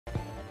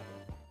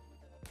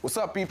What's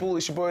up, people?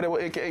 It's your boy,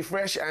 aka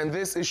Fresh, and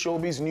this is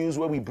Showbiz News,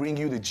 where we bring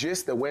you the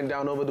gist that went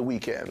down over the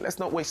weekend. Let's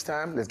not waste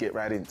time, let's get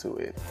right into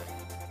it.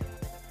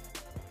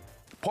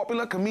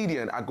 Popular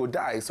comedian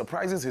Agodai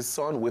surprises his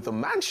son with a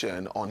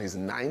mansion on his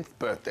 9th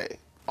birthday.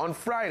 On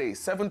Friday,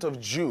 7th of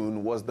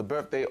June, was the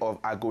birthday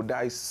of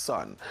Agodai's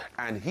son,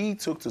 and he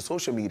took to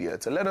social media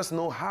to let us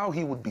know how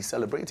he would be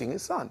celebrating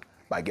his son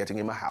by getting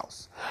him a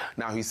house.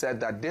 Now, he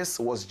said that this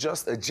was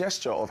just a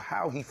gesture of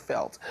how he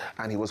felt,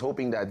 and he was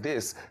hoping that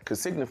this could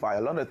signify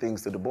a lot of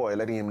things to the boy,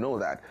 letting him know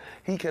that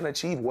he can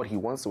achieve what he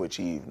wants to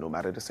achieve, no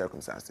matter the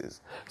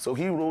circumstances. So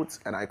he wrote,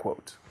 and I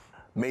quote,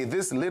 "May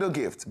this little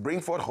gift bring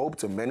forth hope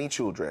to many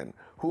children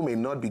who may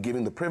not be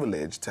given the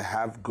privilege to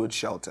have good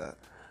shelter,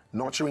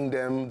 nurturing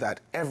them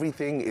that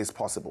everything is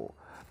possible.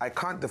 I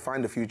can't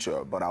define the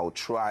future, but I'll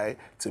try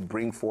to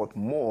bring forth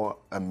more,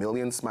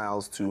 1,000,000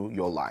 smiles to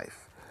your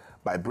life,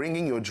 by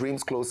bringing your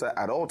dreams closer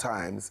at all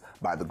times,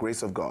 by the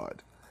grace of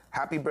God.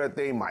 Happy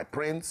birthday, my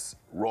prince,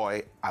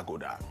 Roy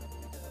Agoda."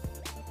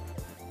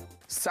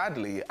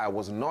 Sadly, I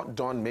was not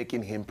done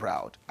making him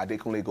proud,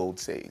 Adekunle Gold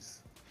says.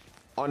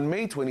 On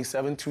May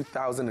 27,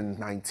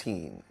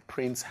 2019,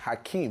 Prince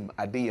Hakeem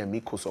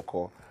Adeyemi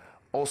Kosoko,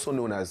 also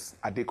known as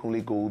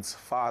Adekunle Gold's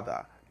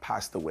father,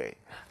 passed away.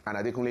 And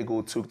Adekunle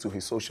Gold took to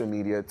his social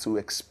media to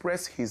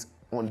express his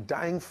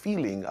undying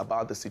feeling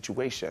about the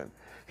situation.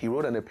 He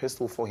wrote an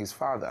epistle for his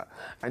father,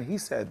 and he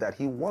said that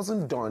he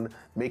wasn't done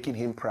making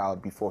him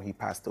proud before he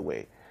passed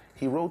away.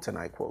 He wrote, and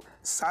I quote,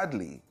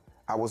 "Sadly,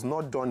 I was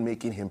not done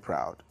making him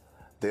proud.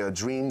 There are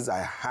dreams I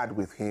had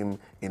with him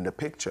in the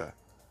picture.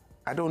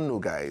 I don't know,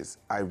 guys,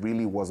 I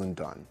really wasn't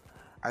done.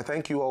 I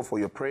thank you all for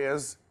your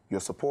prayers,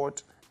 your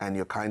support, and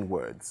your kind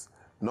words.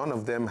 None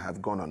of them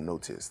have gone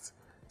unnoticed.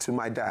 To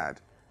my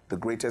dad, the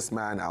greatest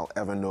man I'll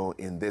ever know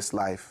in this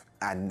life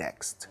and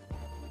next."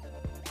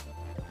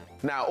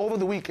 Now, over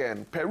the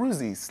weekend,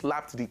 Peruzzi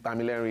slapped the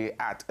Pamilari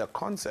at a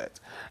concert,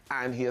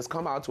 and he has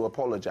come out to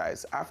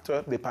apologize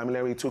after the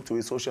Pamilari took to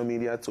his social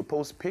media to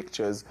post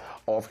pictures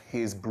of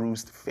his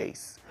bruised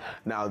face.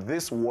 Now,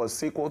 this was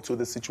sequel to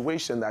the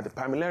situation that the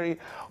Pamilari,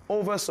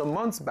 over some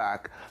months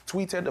back,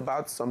 tweeted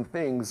about some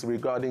things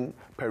regarding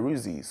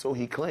Peruzzi, so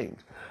he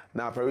claimed.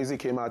 Now, Peruzzi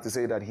came out to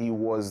say that he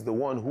was the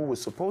one who was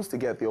supposed to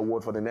get the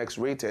award for the next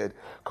rated,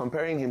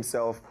 comparing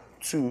himself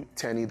to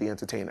Tenny the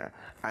Entertainer.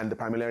 And the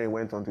Pamilari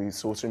went onto his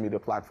social media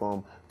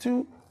platform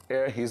to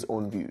air his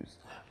own views.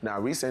 Now,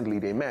 recently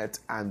they met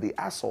and the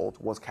assault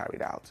was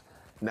carried out.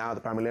 Now,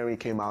 the Pamilari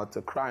came out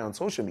to cry on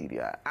social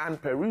media,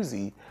 and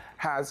Peruzzi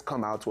has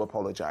come out to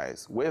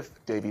apologize with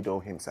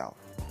Davido himself.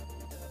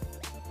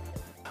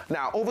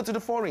 Now, over to the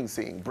foreign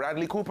scene.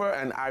 Bradley Cooper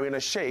and Irina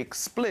Shayk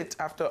split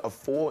after a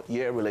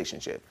 4-year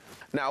relationship.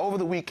 Now, over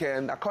the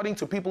weekend, according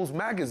to People's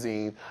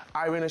Magazine,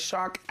 Irina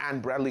Shayk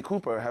and Bradley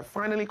Cooper have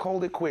finally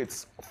called it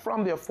quits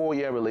from their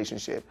 4-year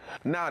relationship.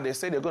 Now, they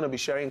say they're going to be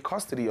sharing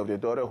custody of their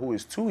daughter, who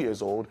is 2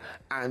 years old,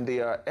 and they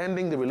are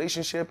ending the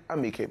relationship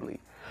amicably.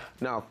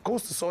 Now,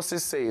 close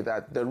sources say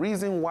that the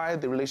reason why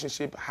the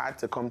relationship had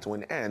to come to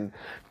an end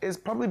is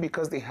probably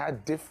because they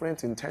had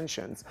different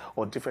intentions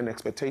or different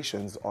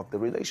expectations of the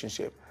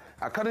relationship.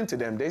 According to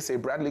them, they say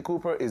Bradley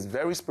Cooper is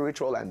very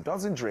spiritual and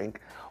doesn't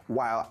drink,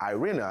 while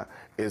Irina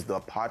is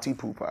the party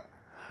pooper.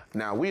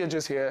 Now, we are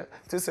just here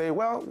to say,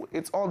 well,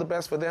 it's all the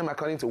best for them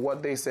according to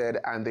what they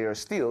said, and they are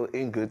still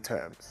in good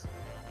terms.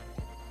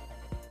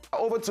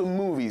 Over to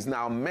movies.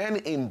 Now, Men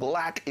in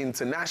Black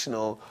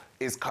International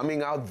is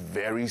coming out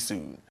very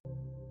soon.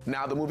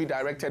 Now, the movie,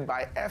 directed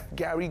by F.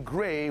 Gary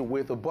Gray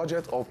with a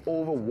budget of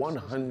over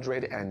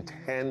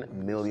 $110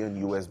 million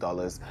US.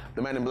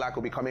 The Men in Black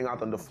will be coming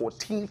out on the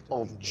 14th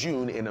of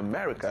June in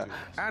America,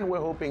 and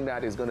we're hoping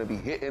that it's going to be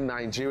hitting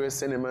Nigeria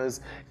cinemas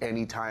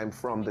anytime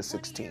from the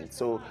 16th.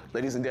 So,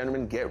 ladies and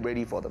gentlemen, get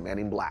ready for the Men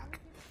in Black.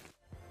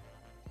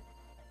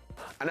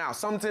 And now,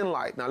 something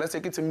light. Now, let's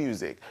take it to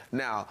music.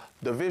 Now,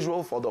 the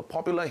visual for the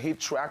popular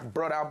hit track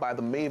brought out by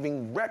the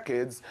Maven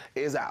Records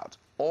is out.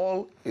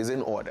 All is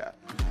in order.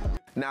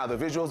 Now, the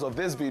visuals of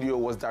this video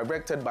was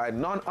directed by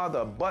none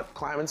other but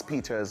Clarence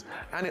Peters,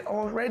 and it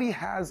already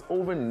has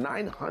over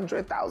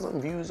 900,000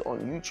 views on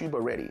YouTube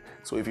already.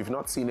 So if you've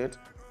not seen it,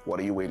 what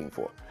are you waiting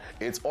for?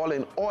 It's all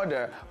in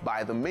order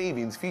by the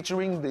Mavens,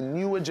 featuring the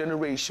newer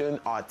generation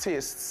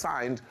artists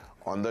signed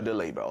under the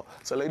label.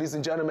 So, ladies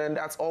and gentlemen,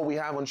 that's all we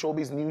have on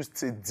Showbiz News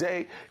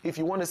today. If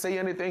you want to say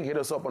anything, hit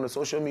us up on the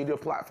social media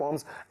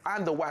platforms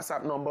and the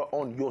WhatsApp number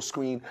on your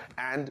screen,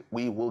 and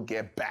we will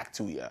get back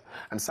to you.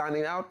 I'm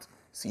signing out.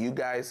 See you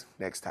guys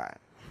next time.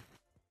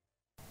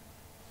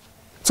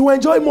 To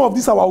enjoy more of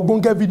these our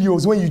Ogbonge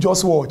videos when you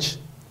just watch,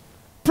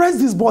 press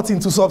this button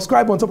to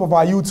subscribe on top of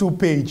our YouTube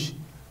page.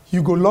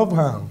 You go love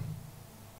am.